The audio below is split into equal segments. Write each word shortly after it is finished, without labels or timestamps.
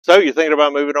So you're thinking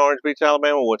about moving to Orange Beach,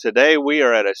 Alabama? Well, today we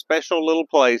are at a special little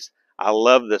place. I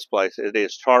love this place. It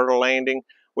is Charter Landing.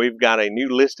 We've got a new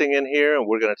listing in here, and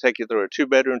we're going to take you through a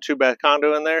 2-bedroom, 2-bath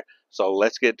condo in there. So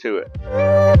let's get to it.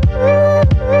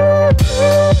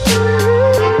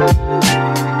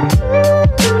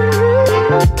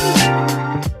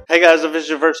 Hey guys, if this is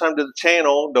your first time to the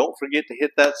channel, don't forget to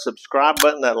hit that subscribe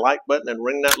button, that like button, and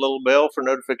ring that little bell for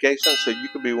notifications so you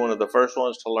can be one of the first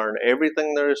ones to learn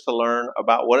everything there is to learn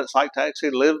about what it's like to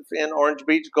actually live in Orange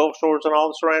Beach, Gulf Shores, and all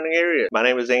the surrounding areas. My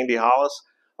name is Andy Hollis,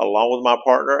 along with my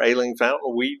partner, Aileen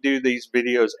Fountain. We do these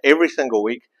videos every single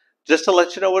week just to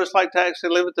let you know what it's like to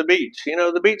actually live at the beach. You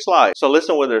know, the beach life. So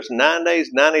listen, whether it's 9 days,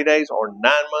 90 days, or 9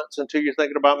 months until you're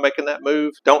thinking about making that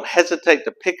move, don't hesitate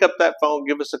to pick up that phone,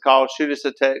 give us a call, shoot us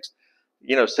a text.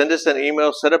 You know, send us an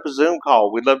email, set up a Zoom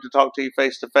call. We'd love to talk to you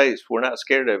face to face. We're not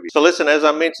scared of you. So listen, as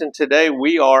I mentioned today,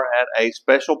 we are at a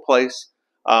special place.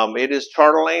 It is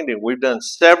Charter Landing. We've done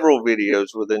several videos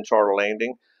within Charter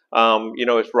Landing. You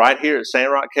know, it's right here at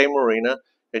Sandrock Cay Marina.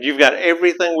 And you've got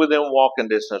everything within walking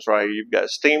distance right here. You've got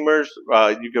steamers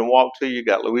you can walk to. You've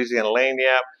got Louisiana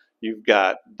Lanyap. You've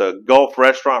got the Gulf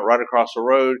Restaurant right across the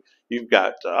road. You've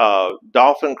got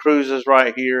dolphin cruises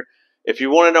right here. If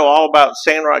you want to know all about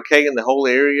Sandrock Cay and the whole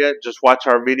area, just watch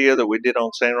our video that we did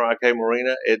on Sandrock Cay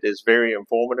Marina. It is very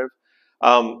informative.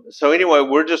 So anyway,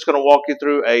 we're just going to walk you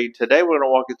through today we're going to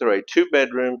walk you through a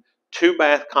 2-bedroom,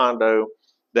 2-bath condo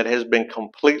that has been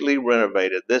completely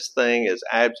renovated. This thing is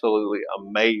absolutely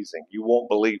amazing. You won't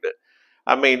believe it.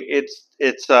 I mean, it's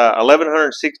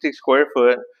 1,160 square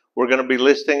foot. We're going to be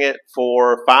listing it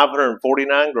for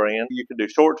 $549 grand. You can do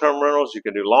short-term rentals. You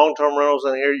can do long-term rentals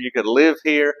in here. You could live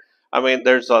here. I mean,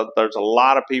 there's a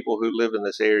lot of people who live in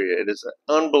this area. It is an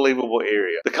unbelievable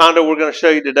area. The condo we're going to show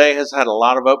you today has had a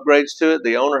lot of upgrades to it.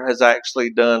 The owner has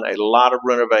actually done a lot of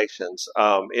renovations.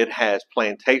 It has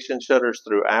plantation shutters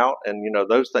throughout, and you know,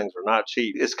 those things are not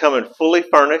cheap. It's coming fully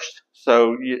furnished,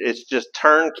 so it's just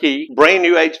turnkey. Brand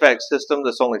new HVAC system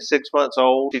that's only 6 months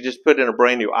old. She just put in a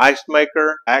brand new ice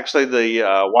maker. Actually, the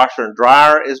washer and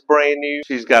dryer is brand new.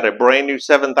 She's got a brand new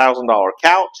 $7,000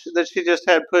 couch that she just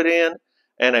had put in,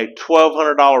 and a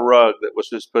 $1,200 rug that was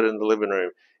just put in the living room.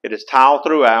 It is tile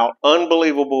throughout,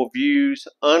 unbelievable views,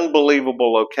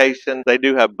 unbelievable location. They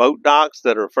do have boat docks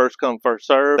that are first come, first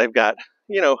serve. They've got,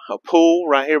 you know, a pool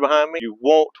right here behind me. You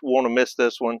won't want to miss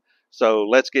this one, so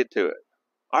let's get to it.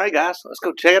 All right, guys, let's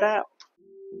go check it out.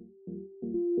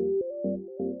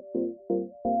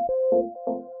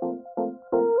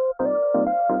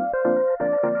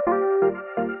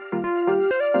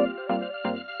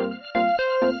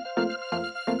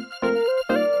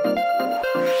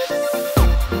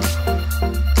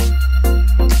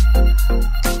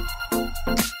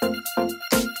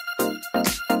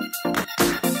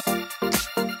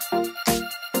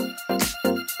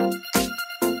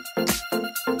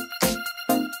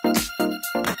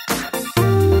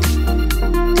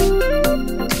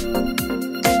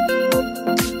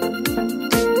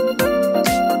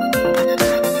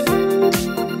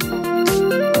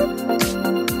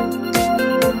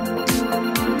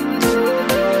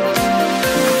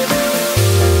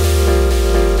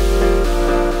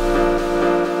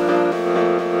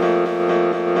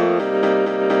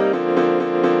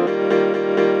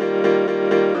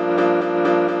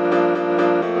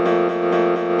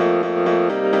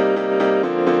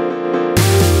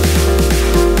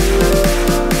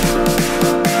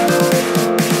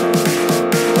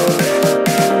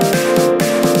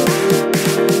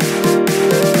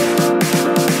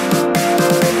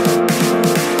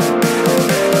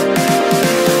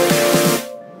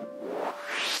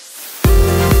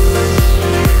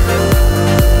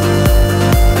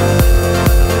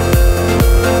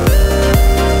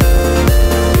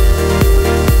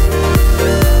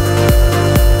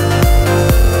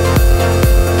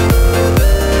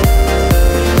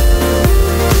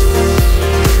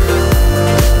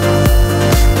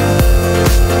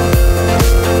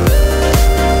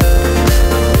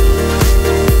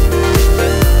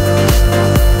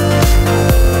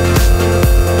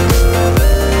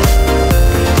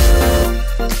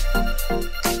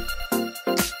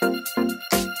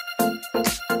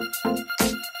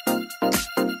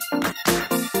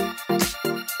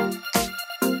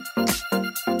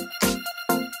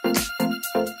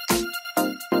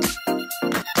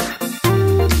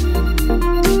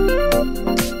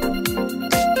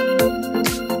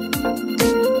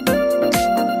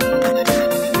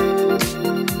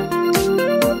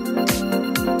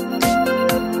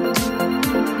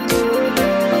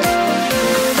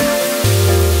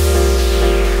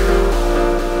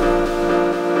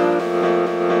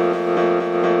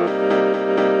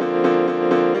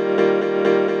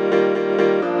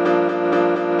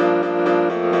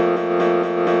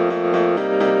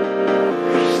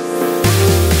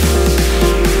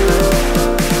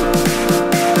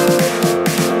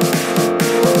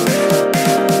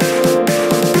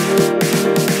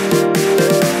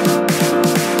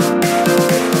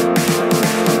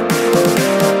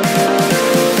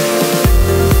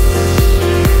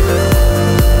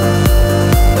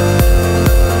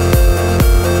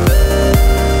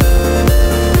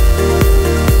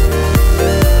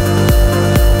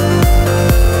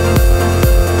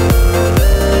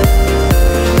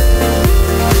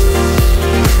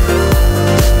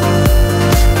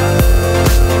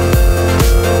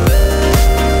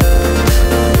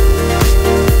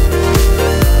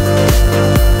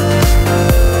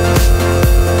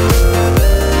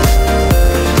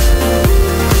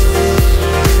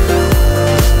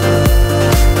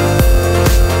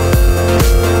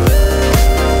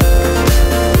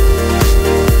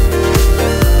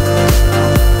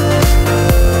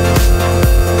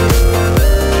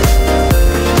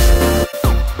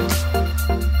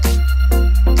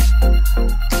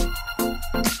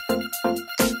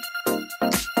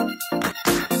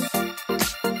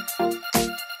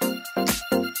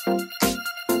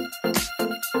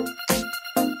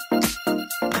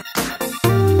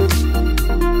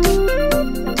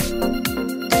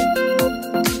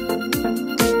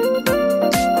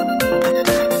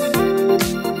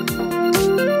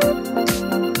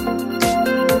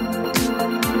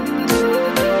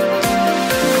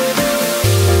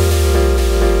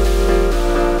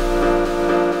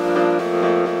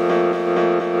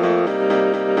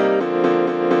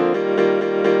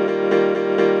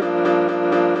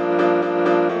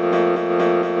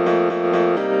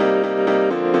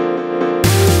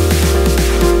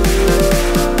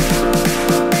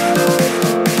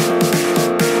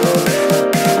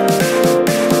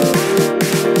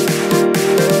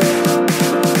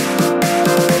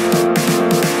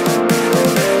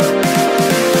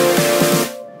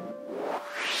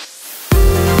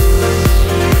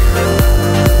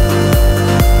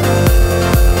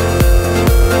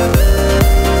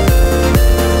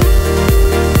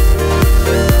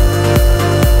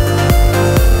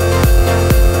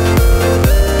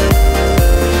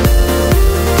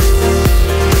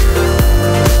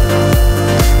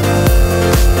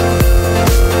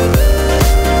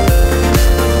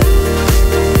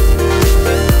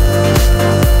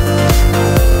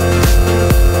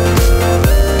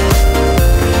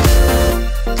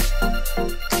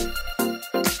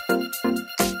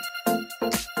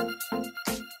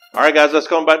 Alright guys, that's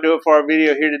going to about do it for our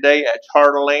video here today at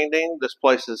Charter Landing. This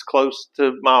place is close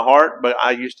to my heart, but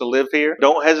I used to live here.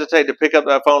 Don't hesitate to pick up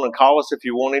that phone and call us if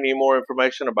you want any more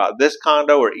information about this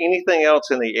condo or anything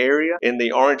else in the area, in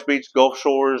the Orange Beach, Gulf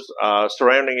Shores,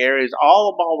 surrounding areas, all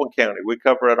of Baldwin County. We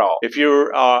cover it all. If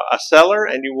you're a seller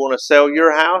and you want to sell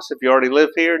your house, if you already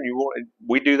live here and you want,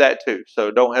 we do that too. So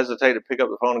don't hesitate to pick up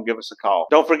the phone and give us a call.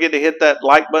 Don't forget to hit that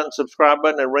like button, subscribe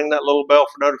button, and ring that little bell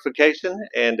for notification.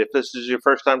 And if this is your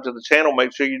first time to the channel,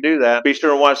 make sure you do that. Be sure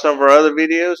and watch some of our other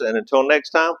videos, and until next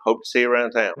time, hope to see you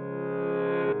around town.